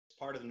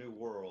part of the new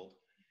world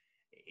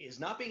is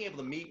not being able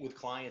to meet with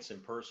clients in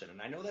person.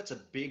 And I know that's a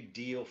big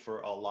deal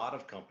for a lot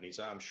of companies.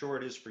 I'm sure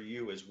it is for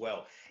you as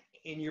well.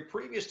 In your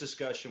previous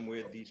discussion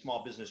with the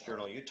Small Business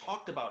Journal, you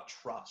talked about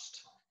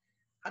trust.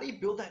 How do you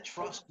build that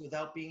trust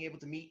without being able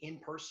to meet in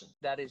person?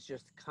 That is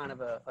just kind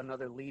of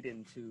another lead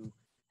into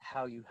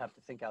how you have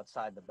to think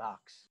outside the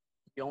box.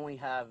 We only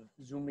have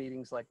Zoom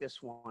meetings like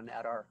this one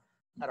at our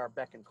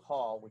beck and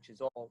call, which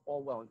is all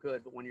well and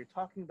good. But when you're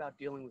talking about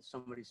dealing with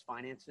somebody's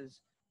finances,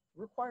 it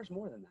requires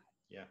more than that.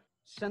 Yeah.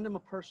 Send them a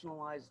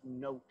personalized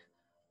note.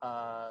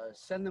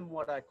 Send them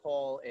what I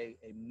call a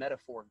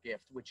metaphor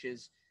gift, which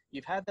is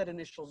you've had that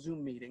initial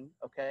Zoom meeting,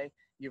 okay?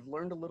 You've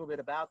learned a little bit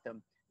about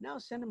them. Now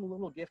send them a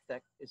little gift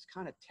that is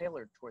kind of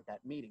tailored toward that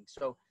meeting.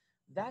 So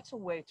that's a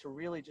way to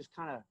really just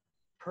kind of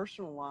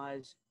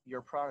personalize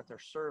your product or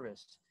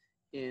service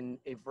in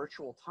a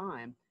virtual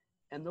time.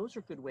 And those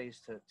are good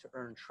ways to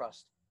earn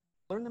trust.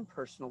 Learn them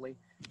personally,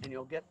 and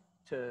you'll get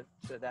to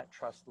that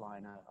trust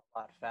line a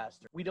lot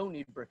faster. We don't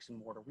need bricks and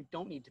mortar. We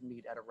don't need to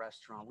meet at a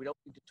restaurant. We don't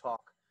need to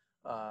talk,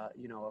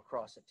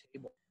 across a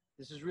table.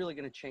 This is really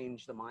going to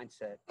change the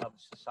mindset of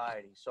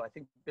society. So I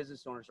think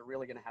business owners are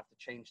really going to have to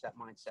change that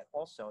mindset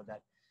also,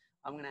 that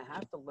I'm going to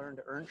have to learn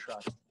to earn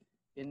trust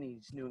in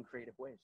these new and creative ways.